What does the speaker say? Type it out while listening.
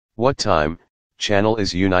What time? Channel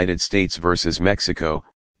is United States vs Mexico,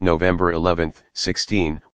 November 11,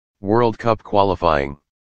 16, World Cup qualifying.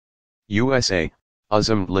 USA,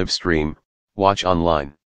 USMNT livestream, watch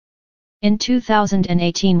online. In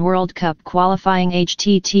 2018 World Cup qualifying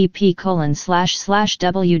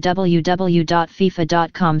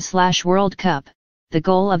http://www.fifa.com/World Cup, the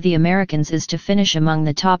goal of the Americans is to finish among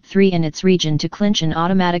the top 3 in its region to clinch an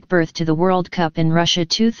automatic berth to the World Cup in Russia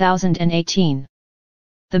 2018.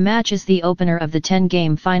 The match is the opener of the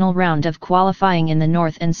 10-game final round of qualifying in the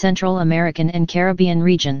North and Central American and Caribbean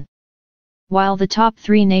region. While the top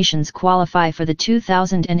 3 nations qualify for the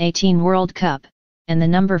 2018 World Cup, and the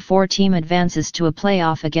number 4 team advances to a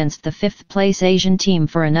playoff against the 5th-place Asian team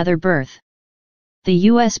for another berth. The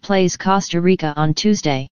U.S. plays Costa Rica on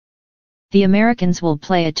Tuesday. The Americans will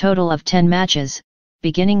play a total of 10 matches,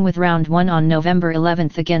 beginning with round 1 on November 11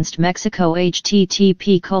 against Mexico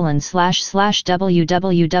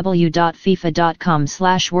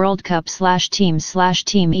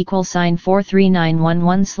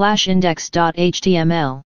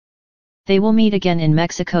They will meet again in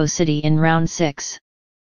Mexico City in round 6.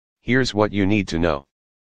 Here's what you need to know.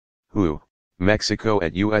 Who? Mexico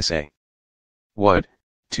at USA. What?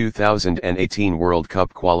 2018 World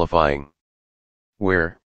Cup qualifying.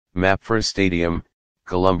 Where? Mapfre Stadium,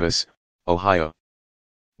 Columbus, Ohio.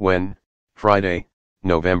 When? Friday,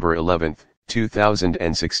 November 11,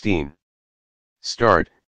 2016. Start,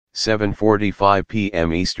 7:45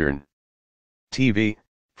 p.m. Eastern. TV,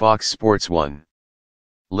 Fox Sports 1.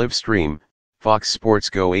 Live stream, Fox Sports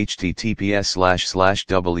Go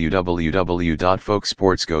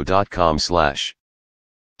https://www.foxsportsgo.com/.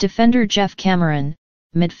 Defender Jeff Cameron,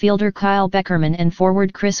 midfielder Kyle Beckerman and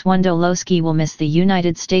forward Chris Wondolowski will miss the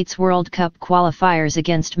United States World Cup qualifiers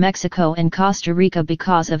against Mexico and Costa Rica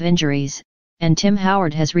because of injuries, and Tim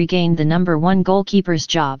Howard has regained the number 1 goalkeeper's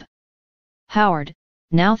job. Howard,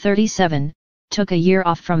 now 37, took a year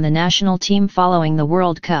off from the national team following the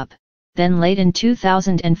World Cup, then late in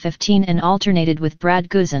 2015 and alternated with Brad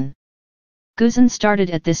Guzan. Guzan started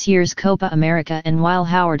at this year's Copa America, and while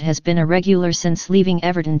Howard has been a regular since leaving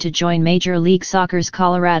Everton to join Major League Soccer's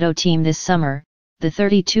Colorado team this summer, the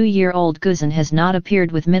 32-year-old Guzan has not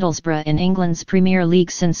appeared with Middlesbrough in England's Premier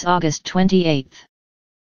League since August 28.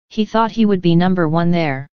 He thought he would be number 1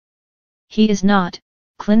 there. He is not,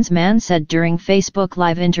 Klinsmann said during Facebook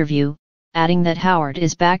Live interview, adding that Howard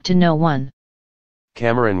is back to no one.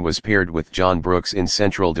 Cameron was paired with John Brooks in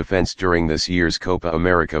central defense during this year's Copa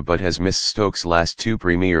America but has missed Stoke's last 2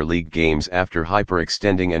 Premier League games after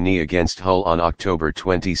hyperextending a knee against Hull on October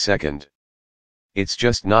 22. It's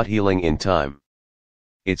just not healing in time.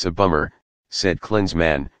 It's a bummer, said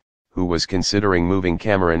Klinsmann, who was considering moving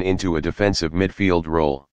Cameron into a defensive midfield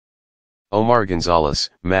role. Omar Gonzalez,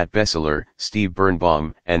 Matt Besseler, Steve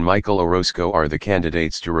Birnbaum, and Michael Orozco are the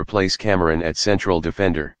candidates to replace Cameron at central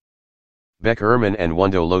defender. Beckerman and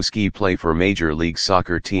Wondolowski play for Major League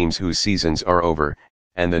Soccer teams whose seasons are over,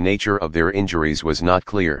 and the nature of their injuries was not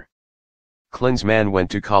clear. Klinsmann went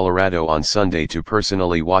to Colorado on Sunday to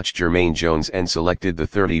personally watch Jermaine Jones and selected the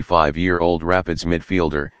 35-year-old Rapids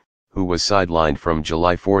midfielder, who was sidelined from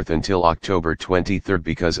July 4 until October 23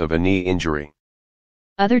 because of a knee injury.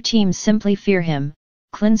 Other teams simply fear him,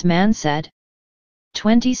 Klinsmann said.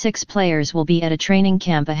 26 players will be at a training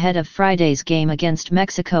camp ahead of Friday's game against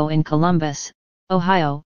Mexico in Columbus,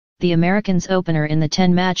 Ohio, the Americans' opener in the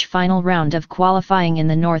 10-match final round of qualifying in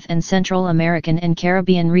the North and Central American and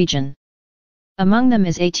Caribbean region. Among them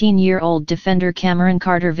is 18-year-old defender Cameron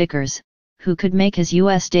Carter-Vickers, who could make his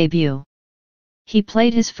U.S. debut. He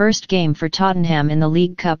played his first game for Tottenham in the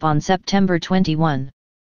League Cup on September 21.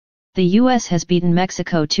 The U.S. has beaten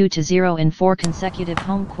Mexico 2-0 in 4 consecutive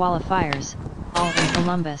home qualifiers, all in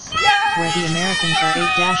Columbus, where the Americans are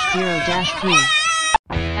 8-0-3.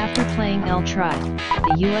 After playing El Tri,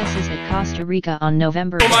 the U.S. is at Costa Rica on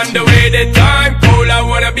November 2. On the way the time cold, I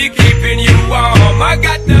wanna be keeping you warm. I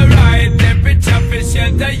got the right temperature for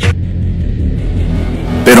shelter you.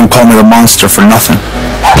 They don't call me the monster for nothing.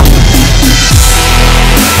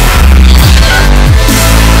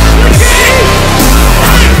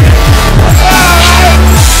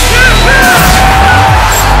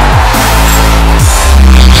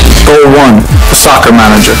 Goal 1, the soccer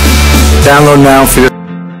manager. Download now for your...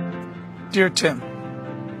 Dear Tim,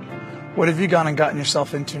 what have you gone and gotten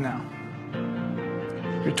yourself into now?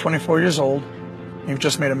 You're 24 years old, and you've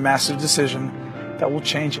just made a massive decision that will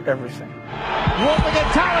change everything. Rolling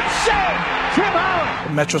at talent, shame! Tim Howard!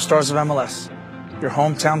 The Metro Stars of MLS, your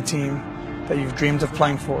hometown team that you've dreamed of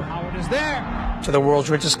playing for. Howard is there! To the world's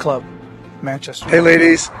richest club, Manchester. Hey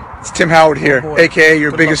ladies, it's Tim Howard here, aka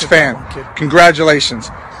your biggest fan. Congratulations.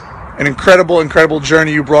 an incredible, incredible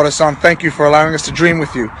journey you brought us on. Thank you for allowing us to dream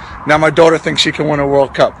with you. Now my daughter thinks she can win a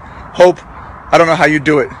World Cup. Hope, I don't know how you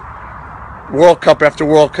do it. World Cup after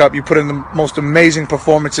World Cup, you put in the most amazing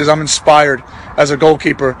performances. I'm inspired as a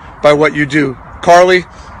goalkeeper by what you do. Carly,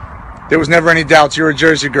 there was never any doubts. You're a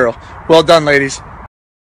Jersey girl. Well done, ladies.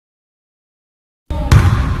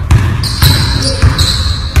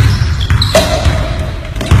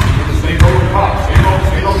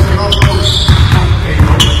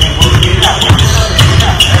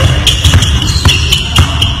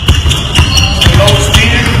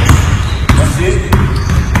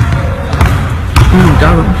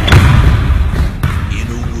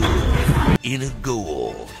 In a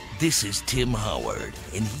goal. This is Tim Howard,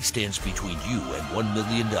 and he stands between you and $1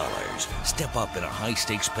 million. Step up in a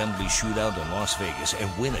high-stakes penalty shootout in Las Vegas and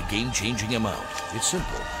win a game-changing amount. It's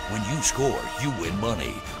simple. When you score, you win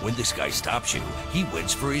money. When this guy stops you, he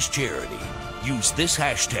wins for his charity. Use this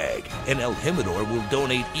hashtag, and El Jimador will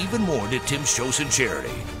donate even more to Tim's chosen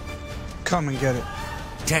charity. Come and get it.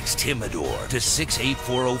 Text Jimador to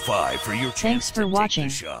 68405 for your chance Thanks for to watching.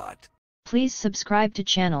 take the shot. Please subscribe to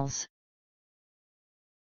channels.